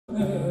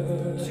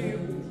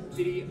2,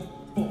 3,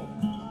 4.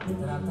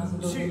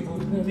 2,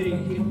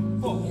 3,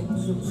 4.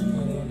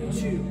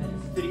 2,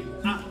 3,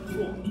 up,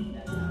 4.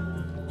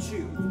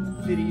 2,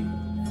 3,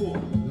 4.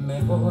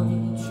 2,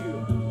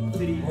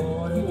 3, 4. 3,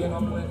 4. 2,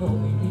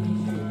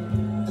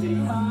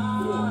 3,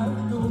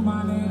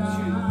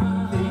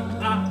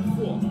 up,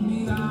 4.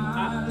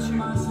 Up, 2,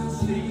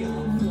 3, 4.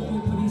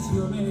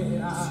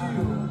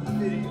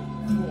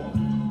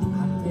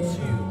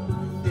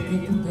 2, 3, 4.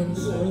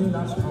 2, 3,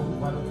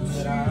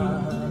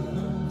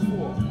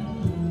 4.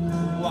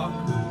 Walk,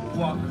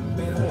 walk,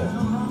 4.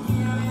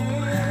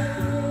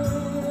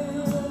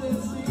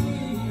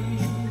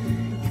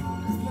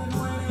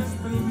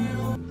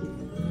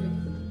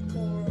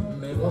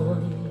 Me voy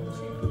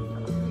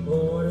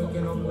porque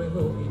no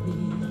puedo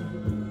vivir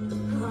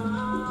a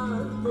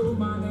tu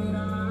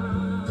manera.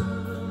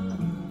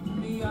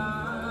 Mi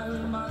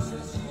alma se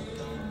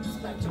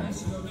siente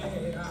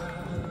traicionera.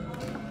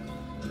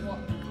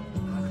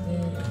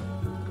 Hacer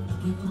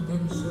que tú te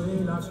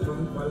ensuelas con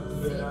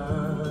cualquiera.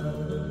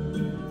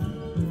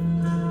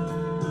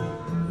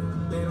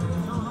 Pero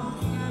no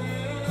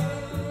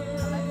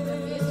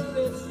quieres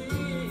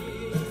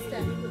decir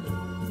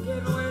que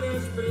no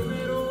eres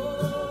primero.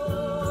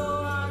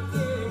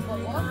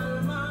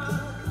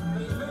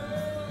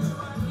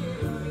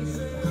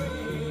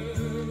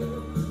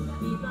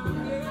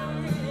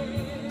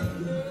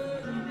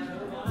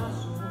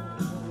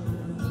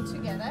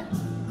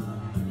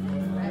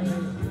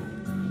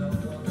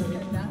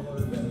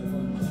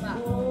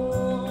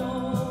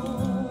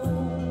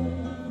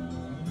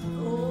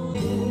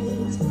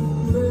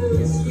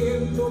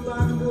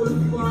 Tan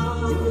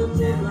culpable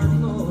por la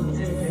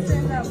noche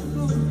al ver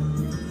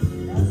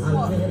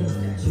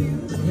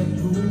que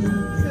tú no me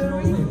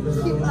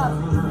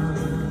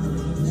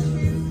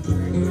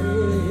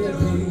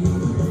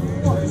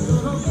perdonas.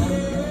 Eso no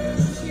quiere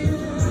decir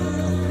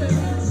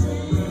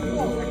que no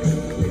eres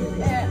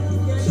primero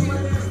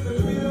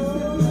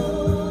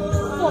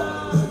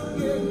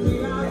que mi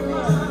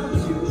alma me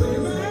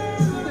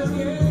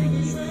bien y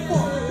sé.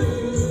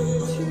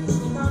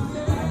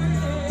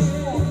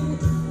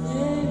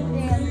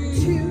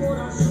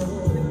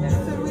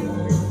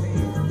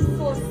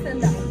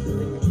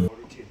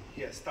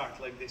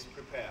 Start like this,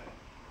 prepare,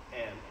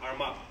 and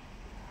arm up,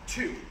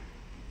 2,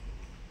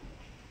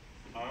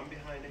 arm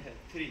behind the head,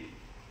 3,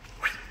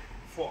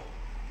 4,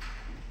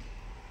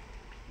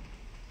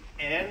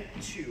 and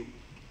 2,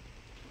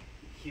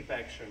 hip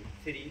action,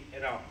 3,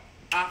 and up,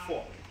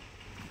 A4,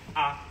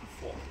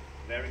 A4,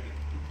 very good,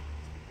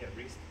 yeah,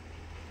 wrist,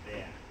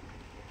 there,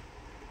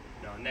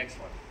 now next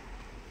one,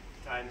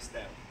 time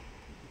step,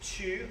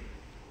 2,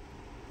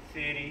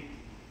 3,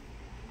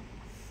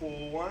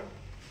 4,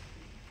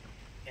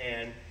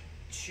 and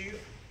 2,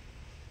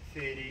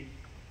 3,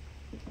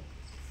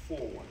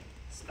 4,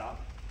 stop,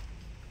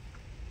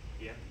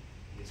 here,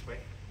 this way,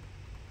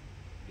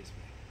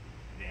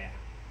 there,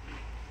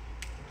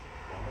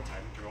 one more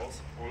time,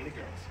 girls, only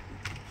girls,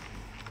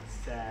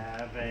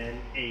 7,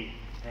 8,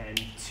 and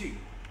 2,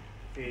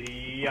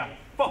 3,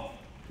 4,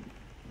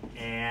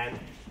 and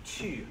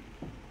 2,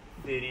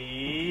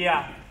 3,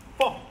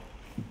 4,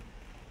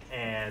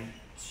 and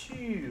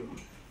 2,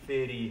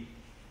 3,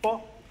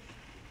 4,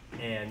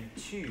 and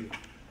 2,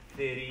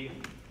 3,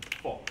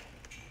 4.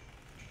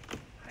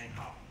 还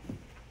好。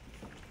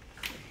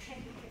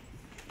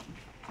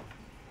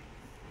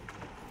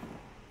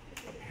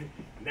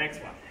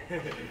Next one.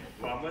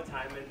 One more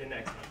time and the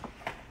next one.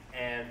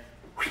 And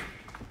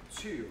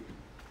 2,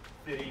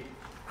 3,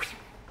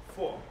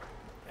 4.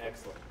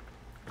 Excellent.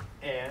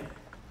 And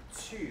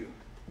 2,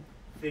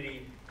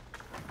 3,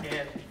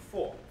 and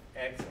 4.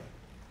 Excellent.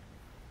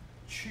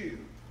 2,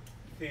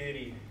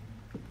 3,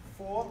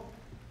 4.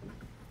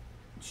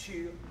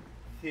 2,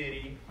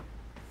 3,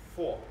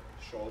 4.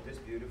 Show this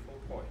beautiful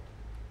point.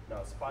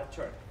 Now spot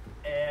turn.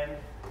 And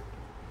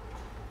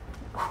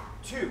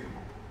 2,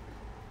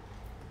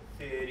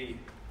 3,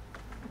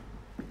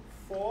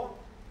 4.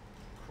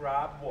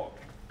 Crab walk.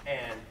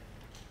 And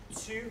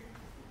 2,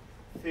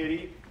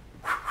 3,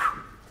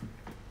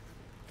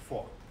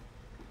 4.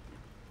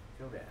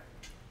 Feel that.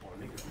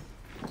 Only go.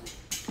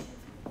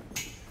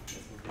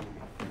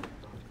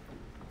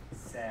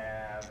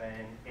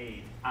 7,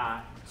 8.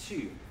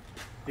 2,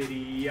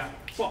 3,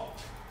 4,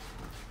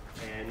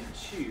 and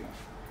 2,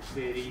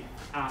 3,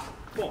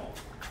 4,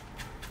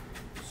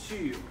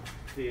 2,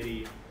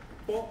 3,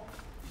 4,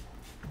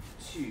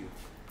 2,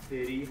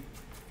 3,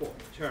 4,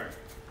 turn,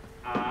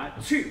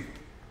 2,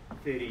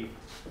 3,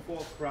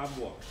 4, crab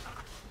walk,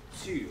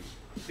 2,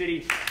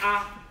 3,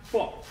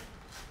 4.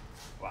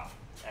 Wow,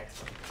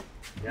 excellent.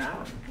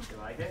 Yeah, you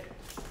like it?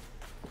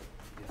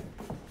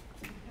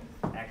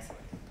 Yeah.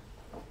 Excellent.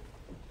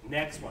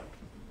 Next one.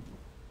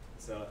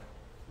 So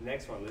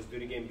next one, let's do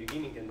it again,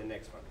 beginning and the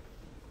next one.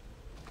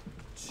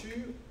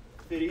 2,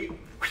 3,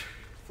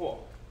 4.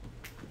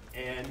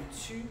 And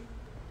 2,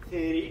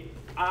 3,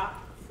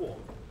 4.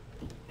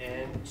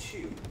 And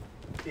 2,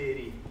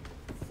 3,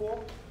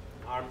 4.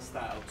 Arm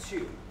style,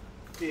 2,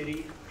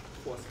 3,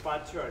 4.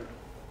 Spot turn.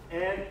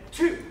 And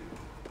 2,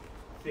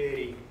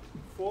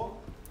 34,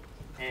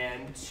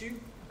 and 2,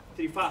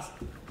 3, fast,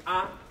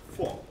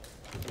 4.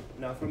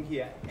 Now from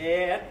here,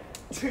 and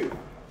 2,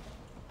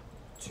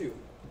 2,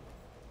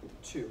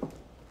 2,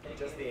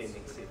 just the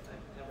ending, see,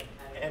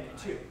 and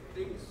 2,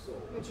 2,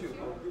 2,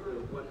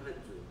 34,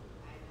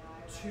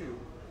 2,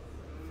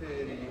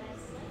 30,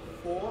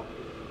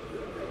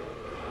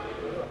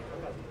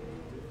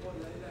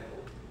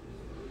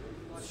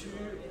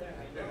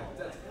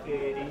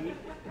 and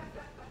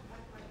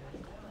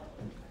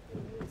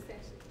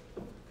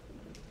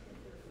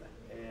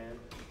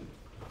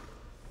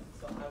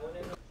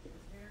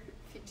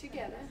feet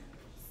together,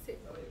 sit,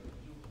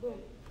 boom,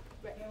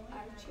 right,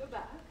 arch your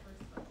back,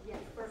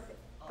 yes, perfect.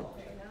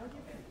 Okay, now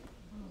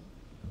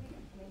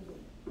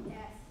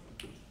yes,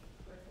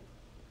 perfect.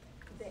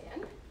 Then,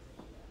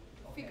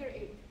 figure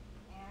 8,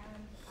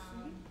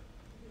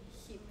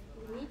 hip,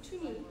 knee to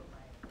knee,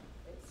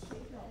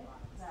 straight leg,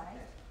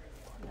 right,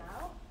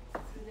 now,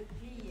 in the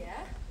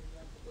plie,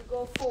 we go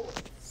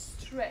forward,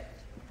 straight,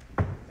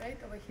 right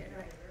over here,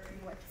 right,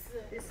 what?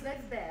 This leg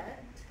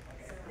bent,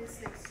 this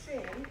leg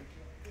straight,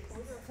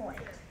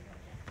 point,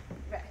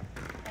 right,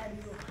 and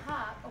you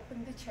hug, open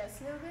the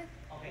chest a little bit,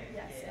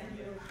 yes, and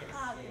you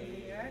hug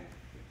here,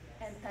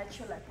 and touch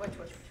your leg, watch,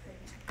 so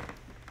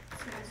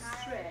you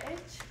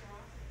stretch,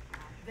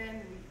 then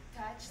we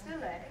touch the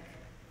leg,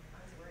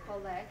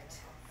 collect,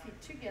 feet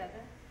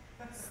together,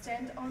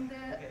 stand on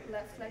the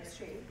left leg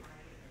straight,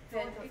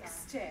 then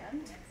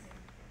extend,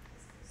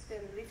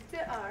 then lift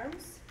the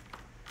arms,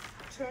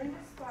 turn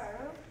the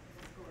spiral,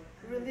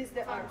 release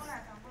the arms,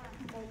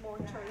 one more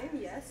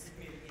turning, yes,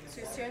 so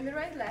you stay on the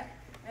right leg,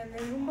 and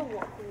then Rumba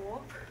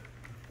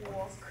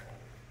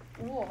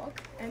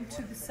walk, and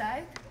to the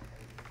side,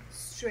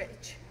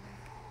 stretch,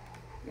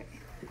 yeah.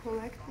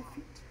 Collect the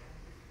feet,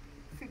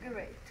 figure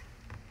 8.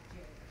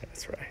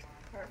 that's right.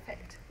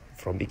 Perfect.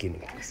 From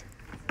beginning, please.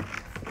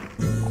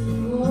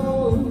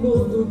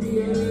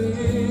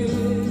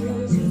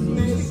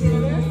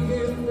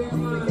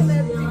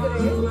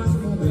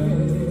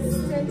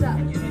 Stand up.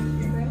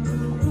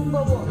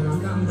 Rumba walk,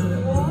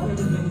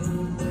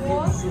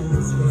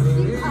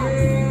 keep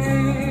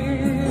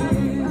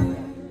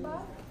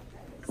up,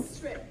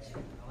 stretch.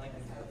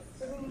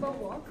 Rumba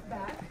walk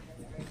back,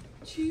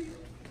 2,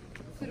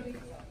 3,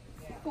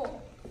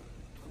 4,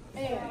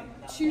 and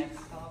 2,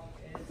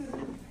 3,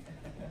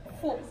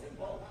 4,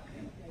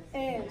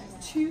 and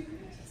 2,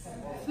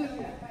 3,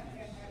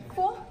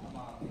 4.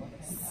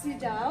 Sit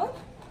down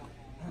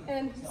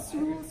and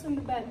swirls on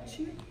the bed.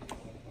 2,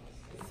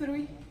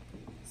 3,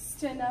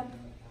 stand up.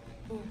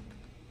 Boom.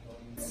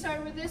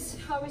 Start with this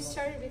how we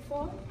started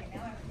before.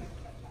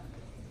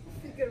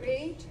 Figure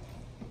 8,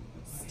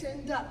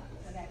 stand up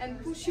and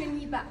push your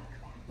knee back.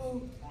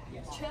 Boom.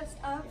 Chest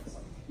up,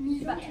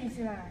 knee back.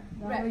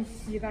 Right. Yes. And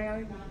feet,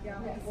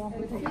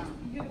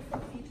 beautiful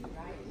feet,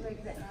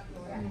 like that.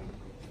 Right.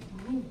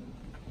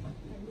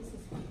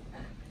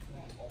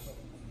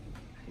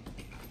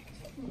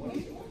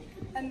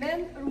 And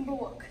then Rumba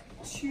walk.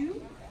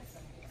 2,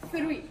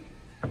 3.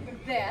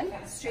 Then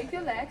straight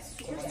your legs,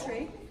 super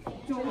straight.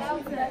 Don't allow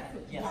the left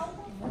foot.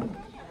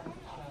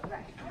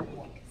 Right.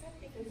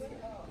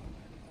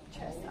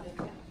 Chest up.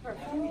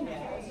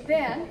 Perfect.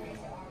 Then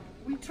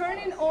we turn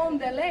in on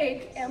the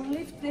leg and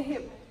lift the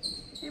hip.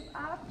 Hip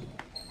up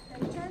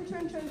and turn,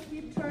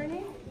 keep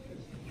turning.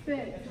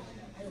 Finish.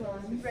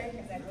 Right.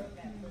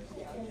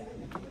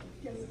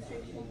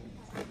 Demonstration.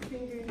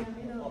 Finger in the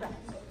middle of that.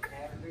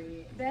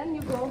 Then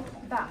you go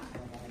back.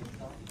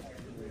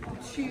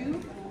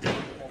 2,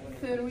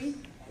 3,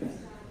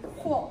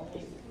 4.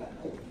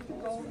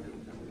 Go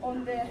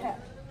on the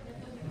head.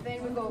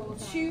 Then we go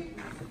 2,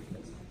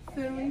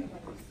 3,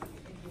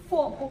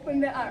 4. Open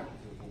the arm.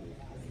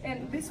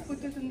 And this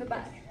put it in the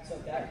back.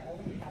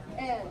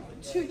 And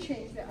 2,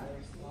 change the arm.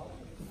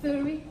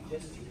 3,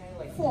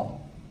 4.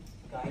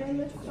 Then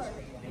let's start.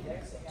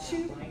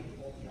 2,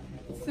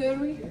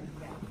 3,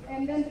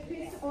 and then the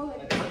piece all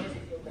like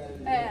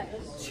and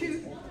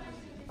 2,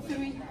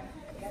 3,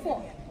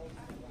 4.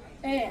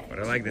 And But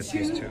I like this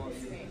piece too.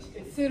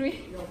 3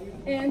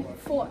 and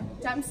 4.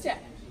 Time step.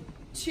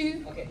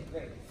 2,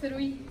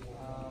 3,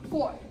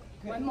 4.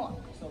 One more.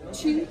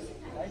 2,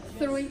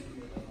 3.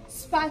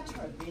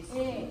 Spatter.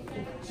 And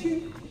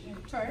 2.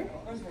 Turn.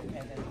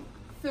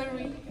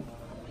 3,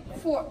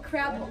 4.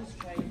 Crabble.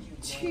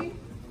 2,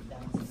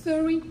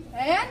 3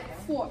 and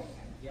 4.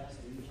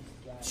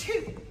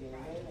 2,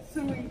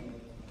 3,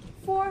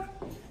 4.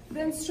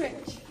 Then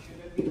stretch.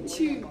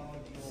 2,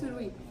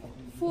 3,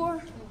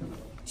 4.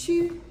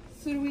 2,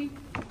 3.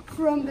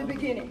 From the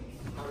beginning.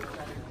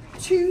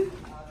 2,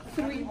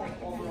 3,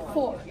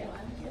 4.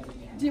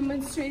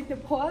 Demonstrate the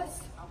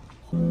pause.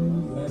 2, 3.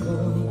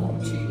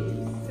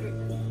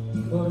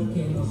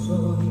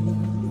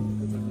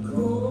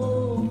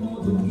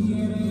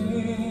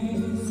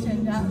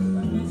 Stand up.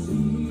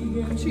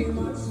 2, 3,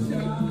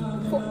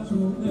 4.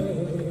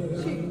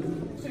 2,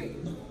 3.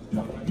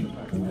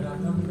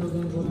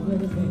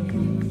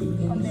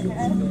 On the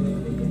head.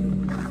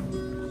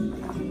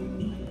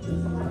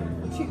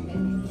 2,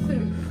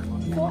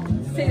 3, 4.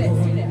 Stay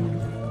there.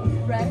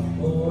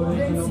 right?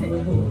 Then sit.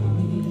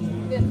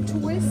 Then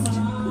twist,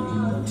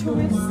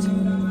 twist,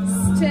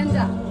 stand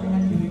up.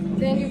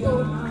 Then you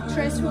go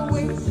transfer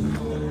weight.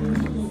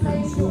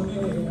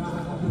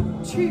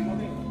 2,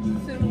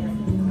 3,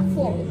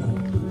 4.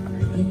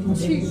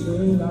 2,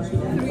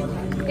 3,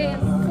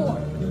 and 4.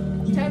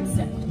 Time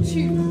set.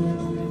 2,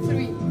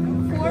 3,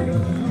 4.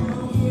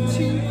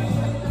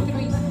 2,